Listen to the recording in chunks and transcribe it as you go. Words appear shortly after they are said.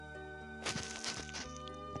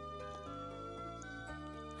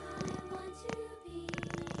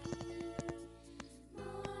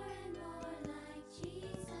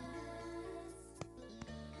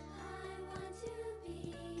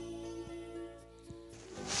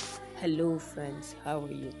Hello, friends. How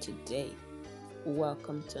are you today?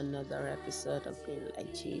 Welcome to another episode of Being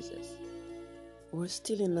Like Jesus. We're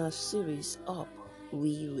still in our series Up,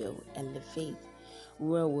 We Will Elevate,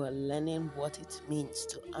 where we're learning what it means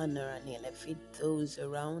to honor and elevate those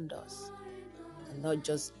around us, and not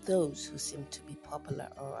just those who seem to be popular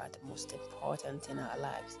or are the most important in our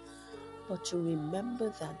lives, but to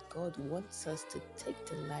remember that God wants us to take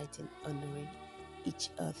delight in honoring each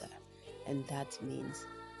other, and that means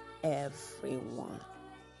everyone.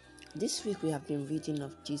 This week we have been reading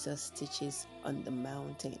of Jesus' teachings on the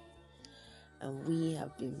mountain, and we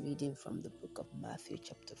have been reading from the book of Matthew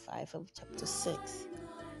chapter 5 and chapter 6.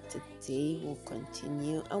 Today we'll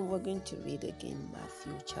continue and we're going to read again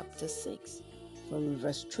Matthew chapter 6 from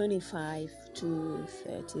verse 25 to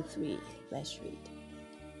 33. Let's read.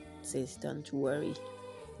 It says, "Don't worry.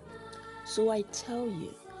 So I tell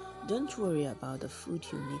you, don't worry about the food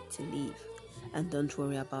you need to live, and don't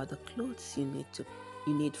worry about the clothes you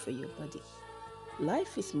need for your body.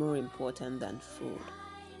 Life is more important than food,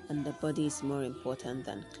 and the body is more important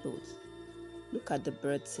than clothes. Look at the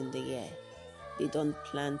birds in the air. They don't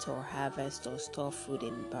plant or harvest or store food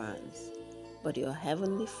in barns, but your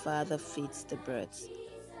heavenly Father feeds the birds,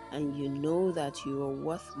 and you know that you are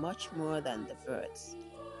worth much more than the birds.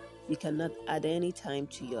 You cannot add any time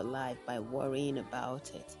to your life by worrying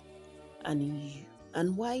about it.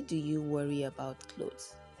 And why do you worry about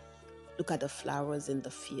clothes? Look at the flowers in the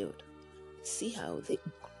field. See how they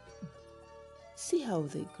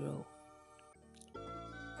grow.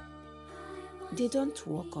 They don't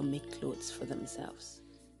work or make clothes for themselves.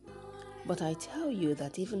 But I tell you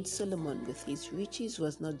that even Solomon with his riches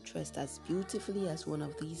was not dressed as beautifully as one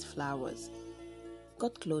of these flowers.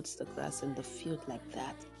 God clothes the grass in the field like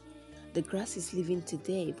that. The grass is living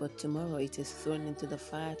today, but tomorrow it is thrown into the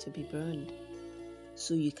fire to be burned.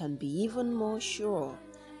 So you can be even more sure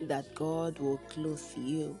that God will clothe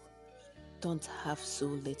you. Don't have so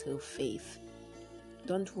little faith.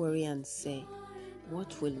 Don't worry and say,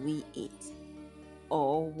 'What will we eat?'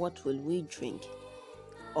 Or 'What will we drink?'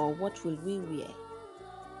 Or 'What will we wear?'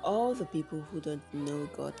 All the people who don't know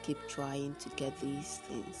God keep trying to get these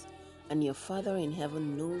things, and your Father in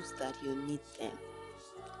heaven knows that you need them.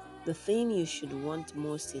 The thing you should want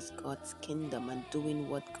most is God's kingdom and doing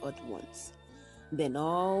what God wants. Then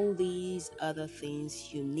all these other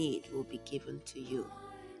things you need will be given to you.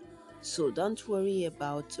 So don't worry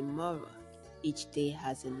about tomorrow. Each day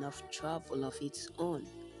has enough trouble of its own.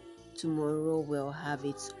 Tomorrow will have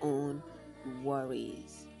its own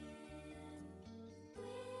worries."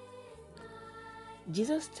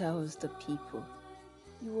 Jesus tells the people,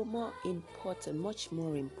 "You are more important, much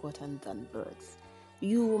more important than birds.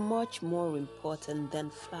 You are much more important than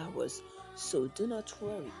flowers. So do not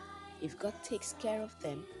worry. If God takes care of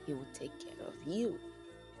them, He will take care of you."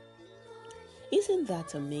 Isn't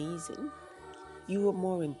that amazing? You are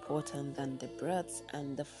more important than the birds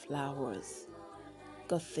and the flowers.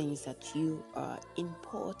 God thinks that you are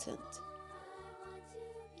important.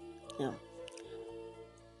 Now,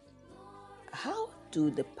 how do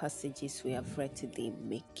the passages we have read today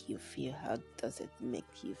make you feel? How does it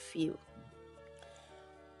make you feel?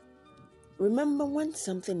 Remember, when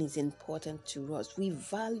something is important to us, we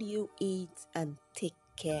value it and take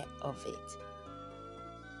care of it.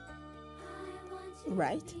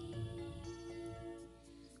 Right?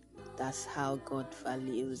 That's how God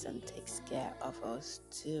values and takes care of us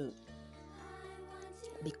too.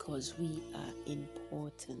 Because we are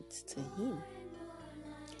important to Him.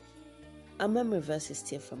 Our memory verse is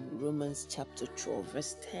still from Romans chapter 12,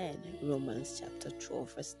 verse 10. Romans chapter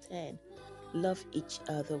 12, verse 10. Love each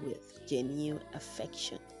other with genuine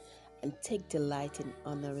affection and take delight in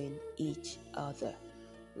honoring each other.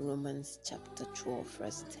 Romans chapter 12,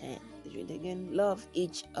 verse 10. Read again. Love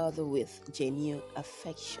each other with genuine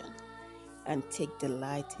affection and take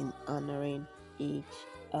delight in honoring each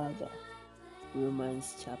other.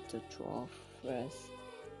 Romans chapter 12, verse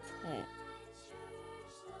 10.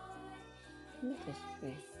 Let us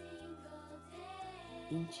pray.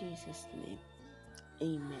 In Jesus' name,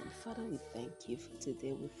 amen. Father, we thank you for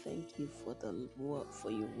today. We thank you for the word,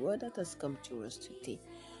 for your word that has come to us today.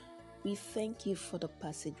 We thank you for the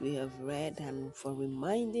passage we have read and for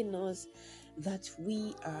reminding us that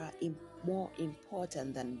we are more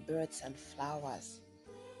important than birds and flowers.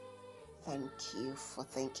 Thank you for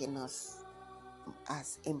thinking us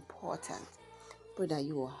as important. Pray that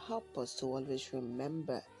you will help us to always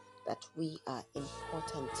remember that we are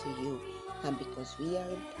important to you, and because we are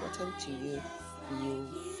important to you, you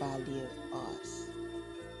value us.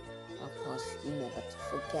 Help us never to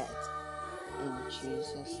forget. In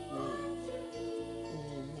Jesus' name,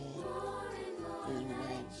 amen.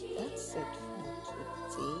 Amen. That's it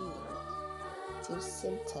for today. Till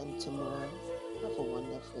same time tomorrow. Have a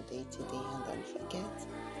wonderful day today, and don't forget,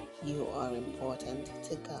 you are important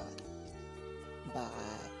to God.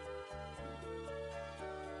 Bye.